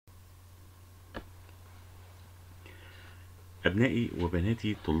أبنائي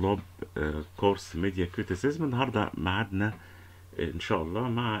وبناتي طلاب كورس ميديا كريتيسيزم. النهاردة معادنا إن شاء الله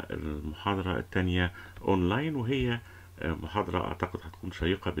مع المحاضرة التانية أونلاين، وهي محاضرة أعتقد هتكون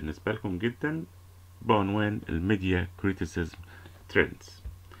شيقة بالنسبة لكم جدا بعنوان الميديا كريتيسيزم Trends.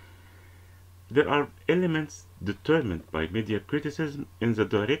 There are elements determined by media criticism in the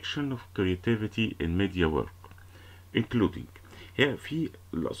direction of creativity in media work, including هي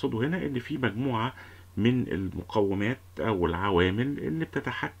اللي أقصده هنا إن في مجموعة من المقومات أو العوامل اللي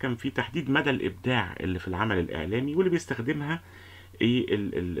بتتحكم في تحديد مدى الإبداع اللي في العمل الإعلامي، واللي بيستخدمها إيه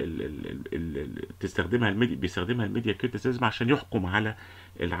بيستخدمها الميديا كريتيسيزم عشان يحكم على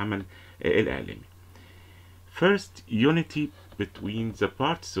العمل الإعلامي. First, unity between the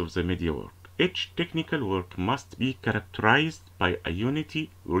parts of the media work. Each technical work must be characterized by a unity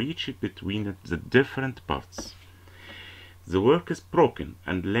reached between the different parts. The work is broken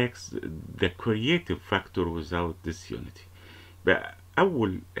and lacks the creative factor without this unity. بقى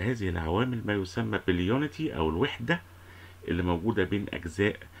أول هذه العوامل ما يسمى باليونيتي أو الوحدة اللي موجودة بين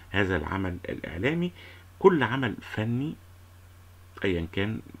أجزاء هذا العمل الإعلامي. كل عمل فني أيا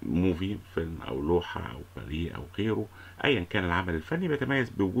كان موفي، فيلم أو لوحة أو باليه أو غيره، أيا كان العمل الفني بيتميز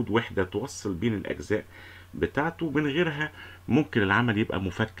بوجود وحدة توصل بين الأجزاء بتاعته. من غيرها ممكن العمل يبقى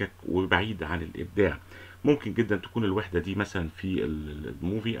مفكك وبعيد عن الإبداع. ممكن جدا تكون الوحدة دي مثلا في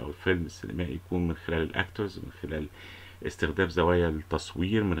الموفي أو الفيلم السينمائي يكون من خلال الأكتورز، من خلال استخدام زوايا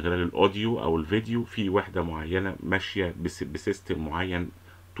التصوير، من خلال الأوديو أو الفيديو، في وحدة معينة ماشية بسيستم معين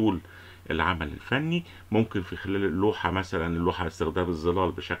طول العمل الفني. ممكن في خلال اللوحة مثلا، اللوحة استخدام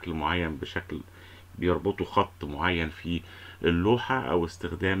الظلال بشكل معين، بشكل بيربطوا خط معين في اللوحة، أو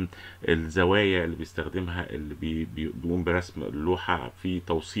استخدام الزوايا اللي بيستخدمها اللي بيقوم برسم اللوحة في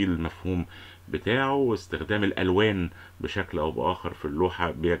توصيل المفهوم بتاعه، واستخدام الألوان بشكل أو بآخر في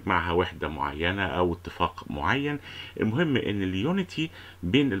اللوحة بيجمعها وحدة معينة أو اتفاق معين. المهم إن اليونيتي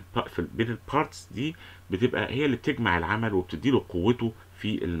بين البارتس دي بتبقى هي اللي بتجمع العمل وبتديله قوته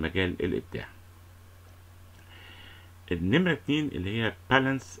في المجال الإبداع. النمرة 2 اللي هي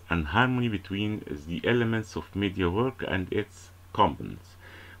balance and harmony between the elements of media work and its components,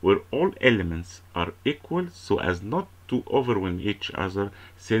 where all elements are equal so as not to overwhelm each other,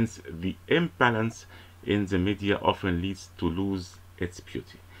 since the imbalance in the media often leads to lose its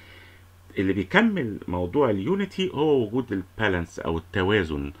beauty. اللي بيكمل موضوع اليونيتي هو وجود البالانس أو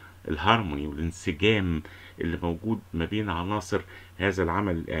التوازن، الهارموني والانسجام اللي موجود ما بين عناصر هذا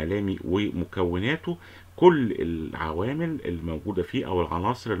العمل الإعلامي ومكوناته. كل العوامل الموجودة فيه أو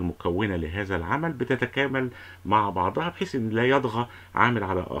العناصر المكونة لهذا العمل بتتكامل مع بعضها، بحيث أن لا يطغى عامل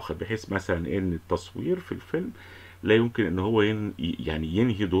على آخر. بحيث مثلا أن التصوير في الفيلم لا يمكن ان هو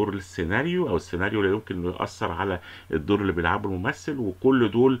ينهي دور السيناريو، او السيناريو لا يمكن انه يأثر على الدور اللي بيلعبه الممثل،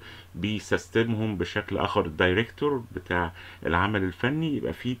 وكل دول بيسيستمهم بشكل اخر الدايركتور بتاع العمل الفني.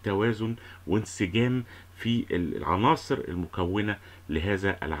 يبقى فيه توازن وانسجام في العناصر المكونة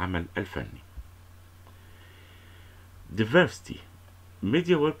لهذا العمل الفني. Diversity.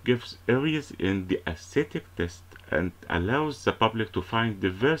 Media work gives areas in the aesthetic test and allows the public to find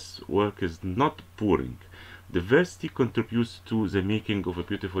diverse work is not boring. Diversity contributes to the making of a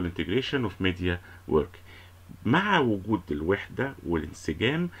beautiful integration of media work. مع وجود الوحدة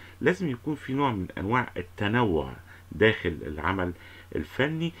والانسجام لازم يكون في نوع من أنواع التنوع داخل العمل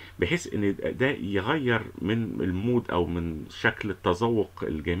الفني، بحيث ان ده يغير من المود او من شكل التذوق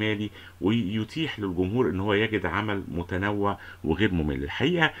الجمالي، ويتيح للجمهور ان هو يجد عمل متنوع وغير ممل.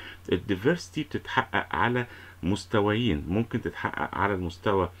 الحقيقة الديفرستي بتتحقق على مستويين. ممكن تتحقق على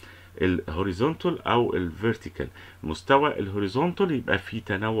المستوى الهوريزونتال او الفيرتيكال. مستوى الهوريزونتال يبقى فيه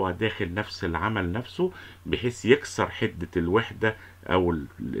تنوع داخل نفس العمل نفسه، بحيث يكسر حدة الوحدة او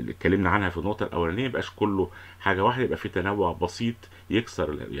اللي اتكلمنا عنها في النقطة الاولانية. يبقاش كله حاجة واحدة، يبقى فيه تنوع بسيط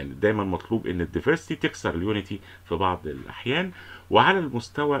يكسر، يعني دايما مطلوب ان الديفرستي تكسر اليونيتي في بعض الاحيان. وعلى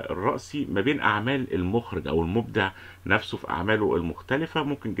المستوى الرأسي ما بين اعمال المخرج او المبدع نفسه في اعماله المختلفة،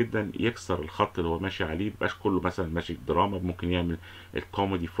 ممكن جدا يكسر الخط اللي هو ماشي عليه. مبقاش كله مثلا ماشي دراما، ممكن يعمل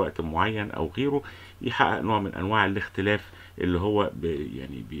الكوميدي في وقت معين او غيره، يحقق نوع من انواع الاختلاف اللي هو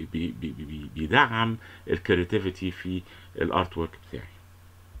يعني بيدعم الكرياتيفيتي في الارت ورك بتاعي.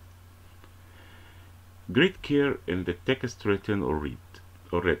 Great care in the text written or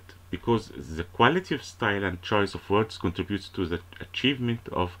read, because the quality of style and choice of words contributes to the achievement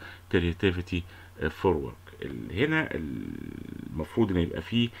of creativity for work. هنا المفروض ان يبقى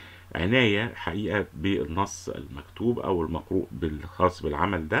فيه عناية حقيقة بالنص المكتوب او المقروء بالخاص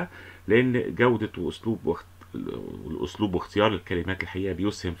بالعمل ده، لان جودة والاسلوب واختيار الكلمات الحقيقة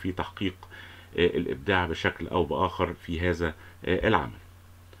بيسهم في تحقيق الابداع بشكل او باخر في هذا العمل.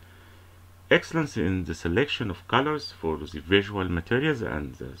 excellence in the selection of colors for the visual materials and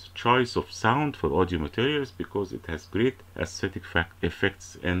the choice of sound for audio materials because it has great aesthetic effects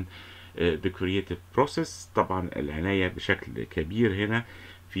in the creative process. طبعا العناية بشكل كبير هنا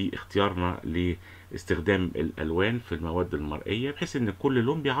في اختيارنا لاستخدام الألوان في المواد المرئية، بحيث ان كل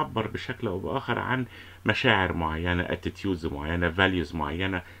لون بيعبر بشكل او بآخر عن مشاعر معينة، attitudes معينة، values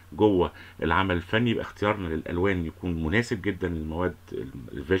معينة جوه العمل الفني. يبقى اختيارنا للألوان يكون مناسب جدا للمواد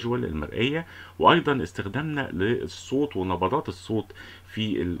الفيجوال المرئية، وايضا استخدامنا للصوت ونبضات الصوت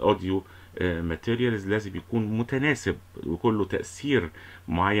في الاوديو ماتيريالز لازم يكون متناسب ويكون له تأثير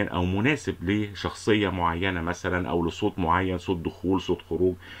معين او مناسب لشخصية معينة مثلا، او لصوت معين، صوت دخول، صوت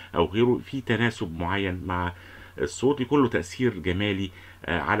خروج او غيره، في تناسب معين مع الصوت يكون له تأثير جمالي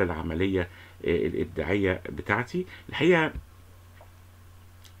على العملية الإبداعية بتاعتي. الحقيقة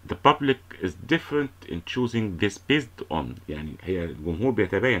the public is different in choosing this based on، يعني هي الجمهور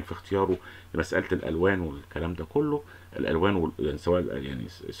بيتباين في اختياره لمسألة الألوان والكلام ده كله. الألوان يعني سواء يعني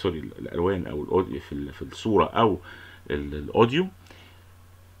سوري الألوان أو الأوديو في الصورة أو الأوديو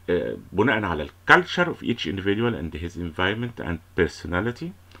بناء على الكالتشر of each individual and his environment and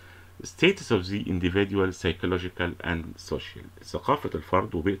personality, status of the individual psychological and social. ثقافة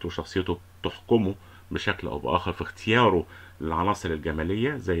الفرد وبيئته وشخصيته تحكمه بشكل أو بآخر في اختياره للعناصر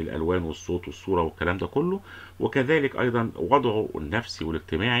الجمالية زي الألوان والصوت والصورة والكلام ده كله، وكذلك أيضا وضعه النفسي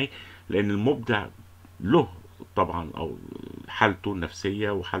والاجتماعي، لأن المبدع له طبعا أو حالته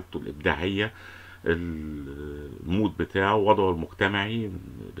النفسية وحالته الإبداعية، المود بتاعه، وضعه المجتمعي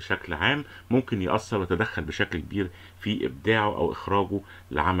بشكل عام ممكن يأثر ويتدخل بشكل كبير في إبداعه أو إخراجه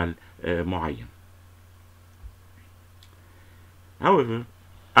لعمل معين. However,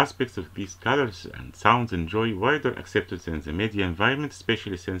 aspects of these colors and sounds enjoy wider acceptance in the media environment,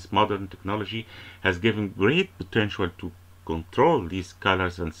 especially since modern technology has given great potential to control these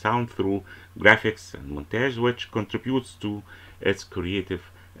colors and sound through graphics and montage, which contributes to its creative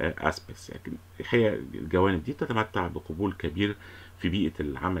aspects. لكن الحقيقة الجوانب دي تتمتع بقبول كبير في بيئة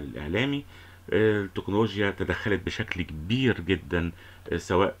العمل الإعلامي. التكنولوجيا تدخلت بشكل كبير جدا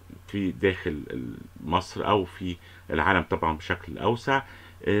سواء في داخل مصر أو في العالم طبعا بشكل أوسع.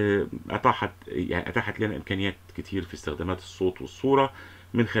 أتاحت لنا إمكانيات كتير في استخدامات الصوت والصورة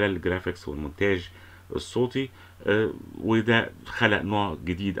من خلال الجرافيكس والمونتاج الصوتي، وده خلق نوع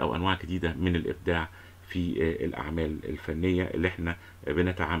جديد أو أنواع جديدة من الإبداع في الأعمال الفنية اللي احنا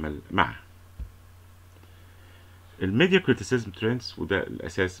بنتعامل معها. الميديا كريتيسيزم ترندز، وده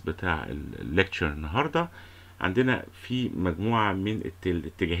الأساس بتاع الليكتشر النهاردة. عندنا في مجموعة من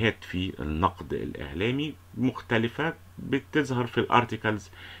الاتجاهات في النقد الإعلامي مختلفة بتظهر في الارتيكلز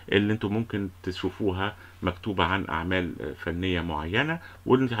اللي انتم ممكن تشوفوها مكتوبة عن أعمال فنية معينة،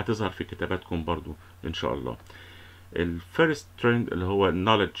 واللي هتظهر في كتاباتكم برضو إن شاء الله. الفيرست ترند اللي هو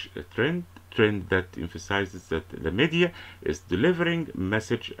knowledge trend that emphasizes that the media is delivering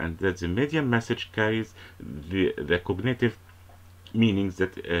message and that the media message carries the cognitive meanings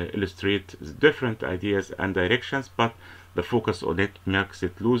that illustrate the different ideas and directions, but the focus on it makes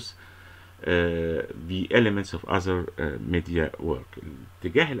it lose the elements of other media work.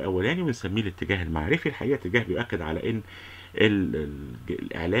 الاتجاه الأولاني بنسميه الاتجاه المعرفي. الحقيقة اتجاه بيؤكد على إن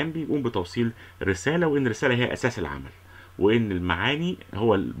الإعلام بيقوم بتوصيل رسالة، وإن الرسالة هي أساس العمل، وإن المعاني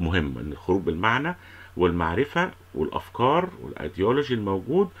هو المهم، إن الخروج بالمعنى والمعرفة والأفكار والأيديولوجي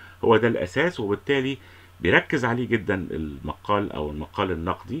الموجود هو ده الأساس، وبالتالي بيركز عليه جدا المقال أو المقال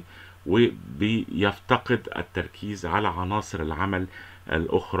النقدي، وبيفتقد التركيز على عناصر العمل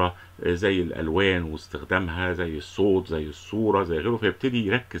الأخرى زي الألوان واستخدامها، زي الصوت، زي الصورة، زي غيره. فيبتدي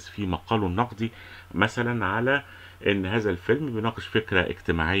يركز في مقاله النقدي مثلا على إن هذا الفيلم بيناقش فكرة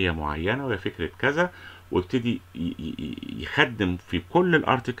اجتماعية معينة وهي فكرة كذا، ويبتدي يخدم في كل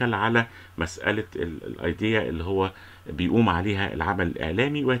الارتيكل على مسألة الايديا اللي هو بيقوم عليها العمل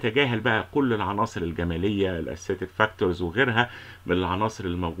الإعلامي، ويتجاهل بقى كل العناصر الجمالية، الأستيتيك فاكتورز وغيرها من العناصر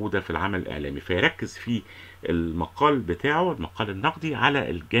الموجودة في العمل الإعلامي. فيركز في المقال بتاعه، المقال النقدي، على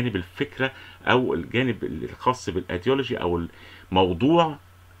الجانب الفكرة أو الجانب الخاص بالأيديولوجي أو الموضوع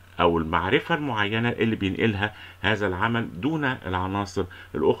أو المعرفة المعينة اللي بينقلها هذا العمل دون العناصر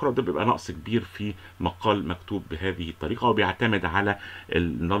الأخرى. ده بيبقى نقص كبير في مقال مكتوب بهذه الطريقة، وبيعتمد على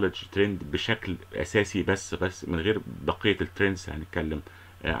النوليدج ترند بشكل أساسي بس من غير بقية الترندز هنتكلم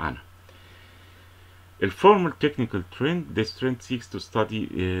عنها. الفورمال technical trend. This trend seeks to study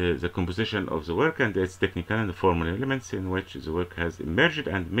the composition of the work and its technical and formal elements in which the work has emerged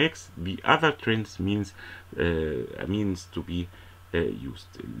and makes the other trends means to be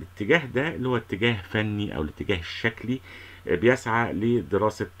used. الاتجاه ده اللي هو اتجاه فني او الاتجاه الشكلي بيسعى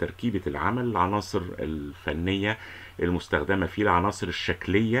لدراسة تركيبة العمل، العناصر الفنية المستخدمة فيه، العناصر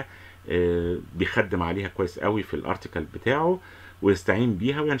الشكلية بيخدم عليها كويس قوي في الارتيكل بتاعه ويستعين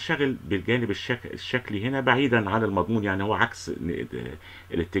بيها وينشغل بالجانب الشكلي هنا بعيدا عن المضمون. يعني هو عكس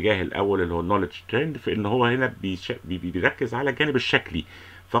الاتجاه الاول اللي هو النولج ترند، في ان هو هنا بيركز على الجانب الشكلي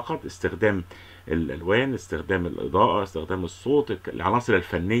فقط، استخدام الالوان، استخدام الاضاءه، استخدام الصوت، العناصر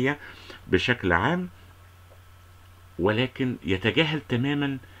الفنيه بشكل عام، ولكن يتجاهل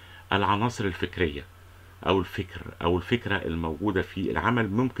تماما العناصر الفكريه او الفكره الموجوده في العمل.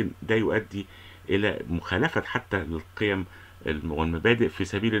 ممكن ده يؤدي الى مخالفه حتى للقيم والمبادئ، في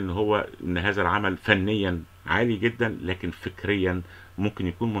سبيل ان هذا العمل فنيا عالي جدا لكن فكريا ممكن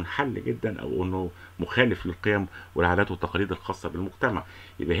يكون منحل جدا، او انه مخالف للقيم والعادات والتقاليد الخاصه بالمجتمع.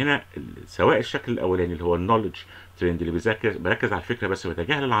 يبقى هنا سواء الشكل الاولاني اللي هو النولج ترند اللي بيركز على الفكره بس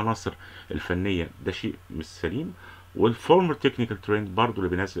ويتجاهل العناصر الفنيه، ده شيء مش سليم. والفورمر تكنيكال ترند برضو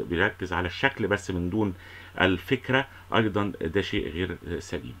اللي بيركز على الشكل بس من دون الفكرة، أيضا ده شيء غير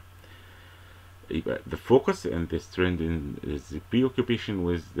سليم. يبقى the focus in this trend is the preoccupation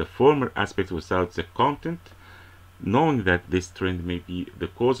with the former aspect without the content, knowing that this trend may be the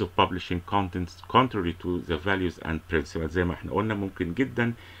cause of publishing contents contrary to the values and principles. زي ما احنا قلنا ممكن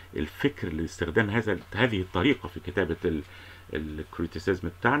جدا الفكر لاستخدام هذه الطريقة في كتابة الكريتيسيزم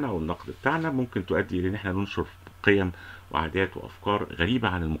بتاعنا او النقد بتاعنا ممكن تؤدي الى ان احنا ننشر قيم وعادات وافكار غريبه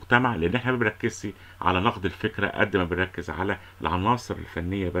عن المجتمع، لان احنا ما بنركزش على نقد الفكره قد ما بنركز على العناصر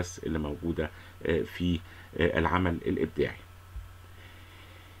الفنيه بس اللي موجوده في العمل الابداعي.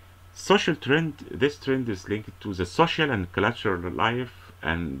 Social trend. This trend is linked to the social and cultural life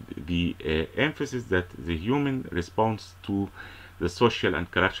and the emphasis that the human responds to the social and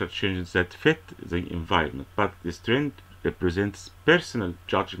cultural changes that fit the environment. But this trend represents personal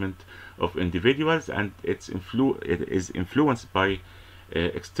judgment of individuals and it is influenced by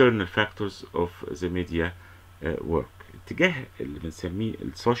external factors of the media work. الاتجاه اللي بنسميه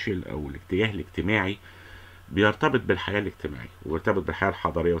السوشيال او الاتجاه الاجتماعي بيرتبط بالحياة الاجتماعية ويرتبط بالحياة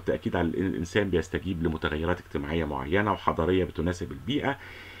الحضارية، والتأكيد على أن الإنسان بيستجيب لمتغيرات اجتماعية معينة وحضارية بتناسب البيئة.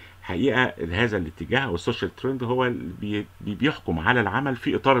 حقيقة هذا الاتجاه أو السوشيال ترند هو اللي بيحكم على العمل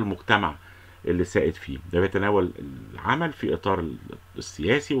في إطار المجتمع اللي سائد فيه. ده بيتناول العمل في إطار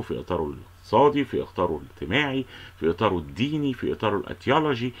السياسي وفي إطاره الاقتصادي، في إطاره الاجتماعي، في إطاره الديني، في إطاره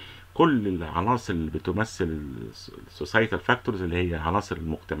الأيديولوجي. كل العناصر اللي بتمثل السوسايتال فاكتورز اللي هي العناصر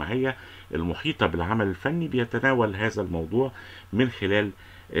المجتمعية المحيطة بالعمل الفني بيتناول هذا الموضوع من خلال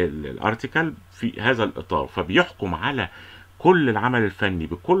الارتيكل في هذا الإطار، فبيحكم على كل العمل الفني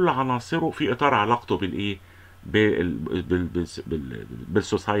بكل عناصره في إطار علاقته بالإيه؟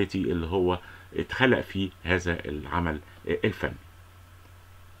 بالسوسايتي اللي هو اتخلق فيه هذا العمل الفني.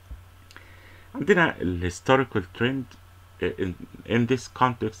 عندنا الهيستوريكال ترند. In this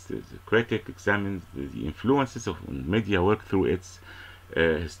context, the critic examines the influences of media work through its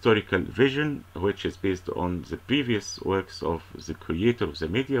historical vision, which is based on the previous works of the creator of the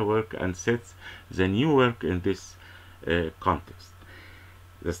media work, and sets the new work in this context.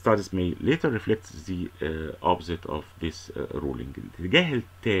 The studies may later reflect the opposite of this ruling. الاتجاه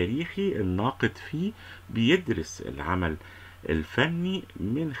التاريخي الناقد فيه بيدرس العمل الفني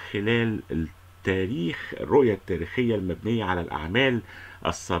من خلال التاريخ، الرؤية التاريخية المبنية على الأعمال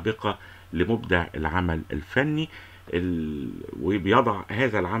السابقة لمبدع العمل الفني، وبيضع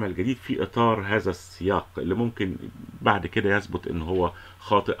هذا العمل الجديد في إطار هذا السياق اللي ممكن بعد كده يثبت إن هو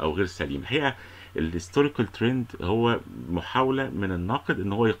خاطئ أو غير سليم. الحقيقة الهيستوريكال ترند هو محاولة من الناقد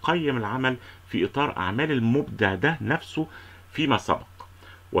إن هو يقيم العمل في إطار أعمال المبدع ده نفسه فيما سبق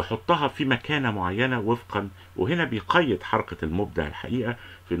ويحطها في مكانة معينة وفقا، وهنا بيقيد حركة المبدع الحقيقة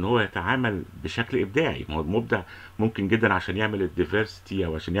في ان هو يتعامل بشكل ابداعي. ما هو المبدع ممكن جدا عشان يعمل الديفرسيتي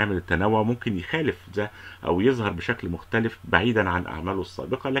او عشان يعمل التنوع ممكن يخالف ده او يظهر بشكل مختلف بعيدا عن اعماله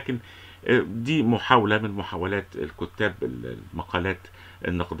السابقة، لكن دي محاولة من محاولات الكتاب المقالات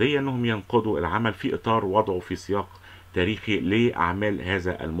النقدية انهم ينقدوا العمل في اطار وضعه في سياق تاريخي لأعمال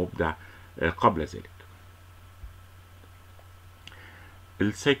هذا المبدع قبل ذلك.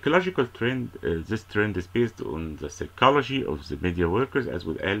 The psychological trend, this trend is based on the psychology of the media workers as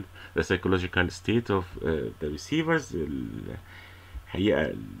well as the psychological state of the receivers.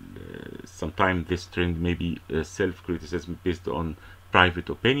 الحقيقة sometimes this trend may be self-criticism based on private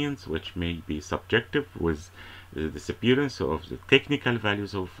opinions which may be subjective with the disappearance of the technical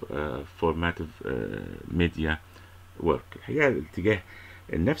values of formative media work. الحقيقة الاتجاه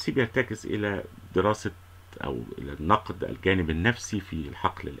النفسي بيرتكز إلى دراسة أو إلى النقد الجانب النفسي في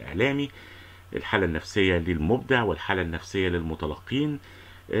الحقل الإعلامي، الحالة النفسية للمبدع والحالة النفسية للمتلقين.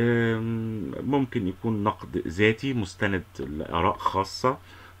 ممكن يكون نقد ذاتي مستند لآراء خاصة،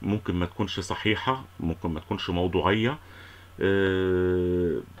 ممكن ما تكونش صحيحة، ممكن ما تكونش موضوعية،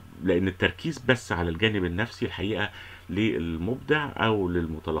 لان التركيز بس على الجانب النفسي الحقيقه للمبدع او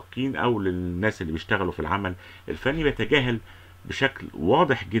للمتلقين او للناس اللي بيشتغلوا في العمل الفني بيتجاهل بشكل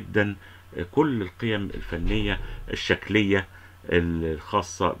واضح جدا كل القيم الفنيه الشكليه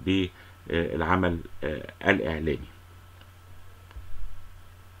الخاصه بالعمل الاعلامي.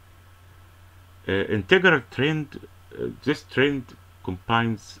 Integral trend. This trend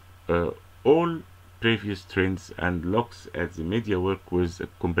combines all previous trends and looks at the media work with a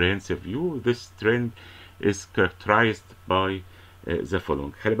comprehensive view. This trend is characterized by the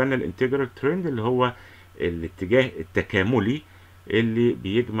following. خلي بالنا الانتجرال ترند اللي هو الاتجاه التكاملي اللي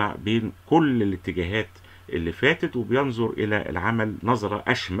بيجمع بين كل الاتجاهات اللي فاتت وبينظر الى العمل نظرة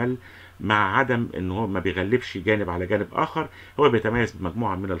اشمل مع عدم ان هو ما بيغلبش جانب على جانب اخر. هو بيتميز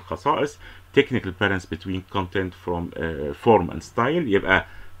بمجموعة من الخصائص technical balance between content from form and style، يبقى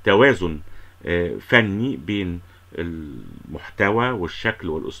توازن فني بين المحتوى والشكل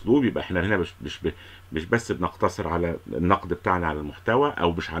والاسلوب. يبقى احنا هنا مش بس بنقتصر على النقد بتاعنا على المحتوى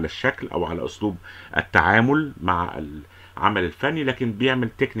او مش على الشكل او على اسلوب التعامل مع العمل الفني، لكن بيعمل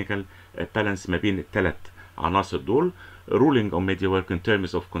تكنيكال بالانس ما بين الثلاث عناصر دول. ruling on media work in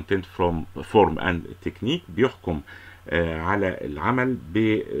terms of content from form and technique، بيحكم على العمل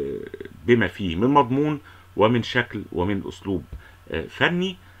بما فيه من مضمون ومن شكل ومن اسلوب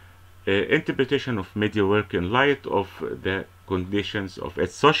فني. Interpretation of media work in light of the conditions of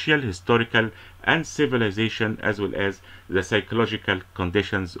its social, historical and civilization as well as the psychological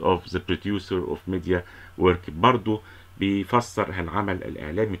conditions of the producer of media work. برضو بيفسر العمل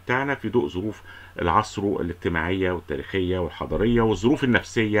الإعلامي بتاعنا في ضوء ظروف العصر الاجتماعية والتاريخية والحضارية والظروف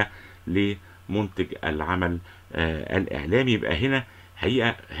النفسية لمنتج العمل الإعلامي. يبقى هنا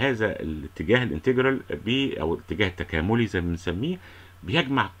حقيقة هذا الاتجاه الانتجرال أو الاتجاه التكاملي زي ما بنسميه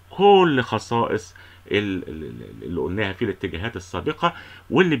بيجمع كل خصائص اللي قلناها في الاتجاهات السابقة،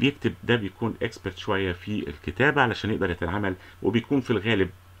 واللي بيكتب ده بيكون اكسبرت شوية في الكتابة علشان يقدر يتعامل، وبيكون في الغالب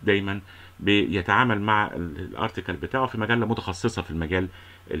دايما بيتعامل مع الارتيكل بتاعه في مجلة متخصصة في المجال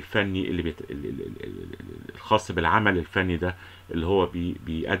الفني الخاص بالعمل الفني ده اللي هو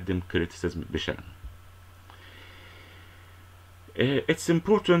بيقدم كريتيسيزم بشأنه. It's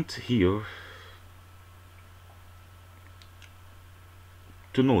important here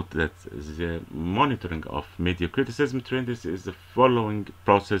to note that the monitoring of media criticism trends is the following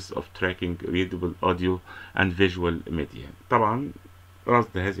process of tracking readable audio and visual media. طبعا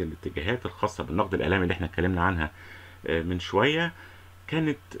رصد هذه الاتجاهات الخاصة بالنقد الإعلامي اللي احنا اتكلمنا عنها من شوية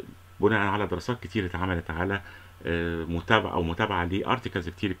كانت بناء على دراسات كتير اتعملت على متابعة لارتيكلز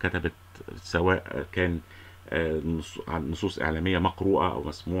كتير اتكتبت، سواء كان نصوص إعلامية مقروءة أو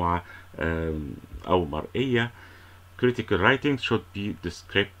مسموعة أو مرئية. Critical writing should be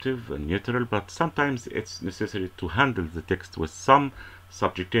descriptive and neutral, but sometimes it's necessary to handle the text with some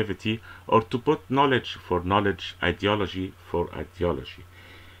subjectivity or to put knowledge for knowledge, ideology for ideology.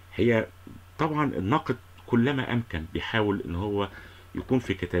 هي طبعا الناقد كلما أمكن بيحاول إن هو يكون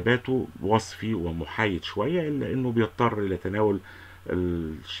في كتاباته وصفي ومحايد شوية، إلا إنه بيضطر إلى تناول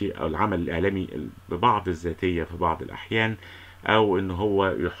الشيء أو العمل الإعلامي ببعض الذاتية في بعض الأحيان، او ان هو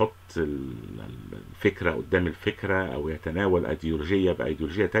يحط الفكرة قدام الفكرة او يتناول ايديولوجية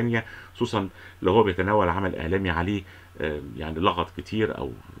بايديولوجية تانية، خصوصا لو هو بيتناول عمل اعلامي عليه يعني لغط كتير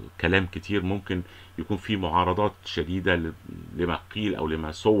او كلام كتير ممكن يكون فيه معارضات شديدة لما قيل او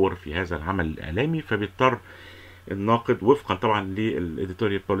لما صور في هذا العمل الاعلامي، فبيضطر الناقد وفقا طبعا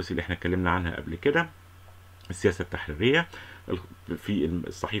للإديتوريال بوليسي اللي احنا اتكلمنا عنها قبل كده، السياسة التحريرية في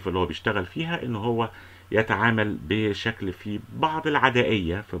الصحيفة اللي هو بيشتغل فيها، ان هو يتعامل بشكل في بعض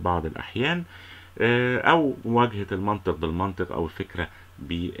العدائية في بعض الأحيان، أو مواجهة المنطق بالمنطق أو الفكرة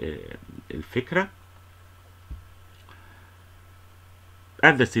بالفكرة.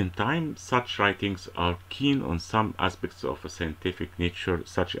 At the same time, such writings are keen on some aspects of a scientific nature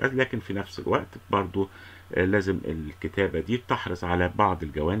such as، لكن في نفس الوقت برضو لازم الكتابة دي تحرص على بعض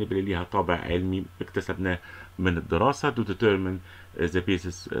الجوانب اللي ليها طابع علمي اكتسبناه من الدراسة to determine the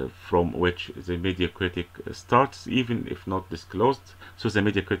basis from which the media critic starts even if not disclosed, so the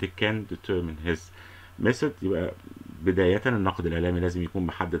media critic can determine his method. يبقى بداية النقد الإعلامي لازم يكون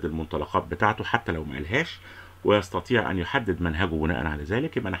محدد المنطلقات بتاعته حتى لو ما قالهاش، ويستطيع أن يحدد منهجه بناء على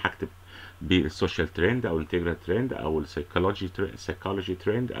ذلك. يبقى أنا هكتب بالسوشيال ترند أو الانتجرال ترند أو السيكولوجي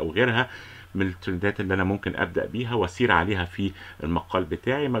ترند أو غيرها من الترندات اللي أنا ممكن أبدأ بيها وأسير عليها في المقال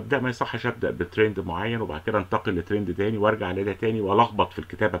بتاعي. ما يصحش أبدأ بترند معين وبعد كده أنتقل لترند تاني وأرجع لده تاني وألخبط في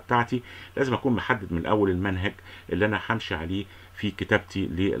الكتابة بتاعتي. لازم أكون محدد من الأول المنهج اللي أنا همشي عليه في كتابتي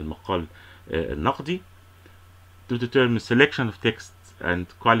للمقال النقدي. To determine selection of text and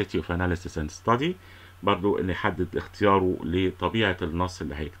quality of analysis and study. برضو ان يحدد اختياره لطبيعة النص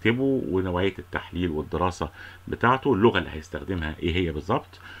اللي هيكتبه ونوعية التحليل والدراسة بتاعته، اللغة اللي هيستخدمها ايه هي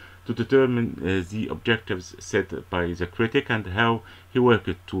بالظبط. To determine the objectives set by the critic and how he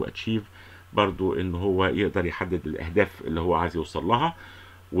worked to achieve. برضو ان هو يقدر يحدد الاهداف اللي هو عايز يوصل لها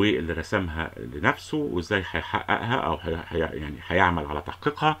واللي رسمها لنفسه وازاي هيحققها او يعني هيعمل على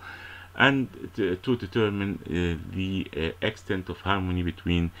تحقيقها. And to determine the extent of harmony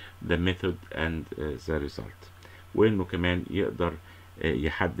between the method and the result. وانه كمان يقدر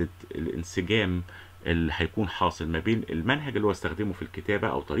يحدد الانسجام اللي هيكون حاصل ما بين المنهج اللي هو استخدمه في الكتابة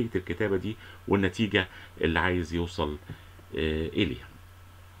او طريقة الكتابة دي والنتيجة اللي عايز يوصل اليها.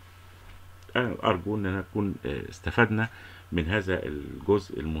 أرجو أن نكون استفدنا من هذا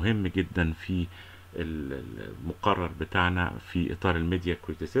الجزء المهم جدا في المقرر بتاعنا في إطار الميديا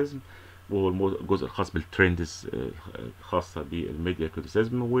كريتيسيزم، وهو الجزء الخاص بالترندز الخاصة بالميديا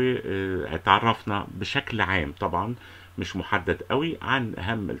كريتيسيزم. واتعرفنا بشكل عام طبعا مش محدد قوي عن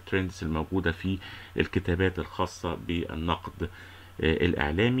أهم الترندز الموجودة في الكتابات الخاصة بالنقد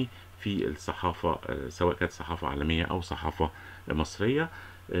الإعلامي في الصحافة، سواء كانت صحافة عالمية أو صحافة مصرية.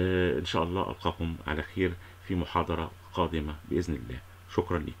 إن شاء الله ألقاكم على خير في محاضرة قادمة بإذن الله.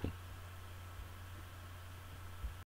 شكرا لكم.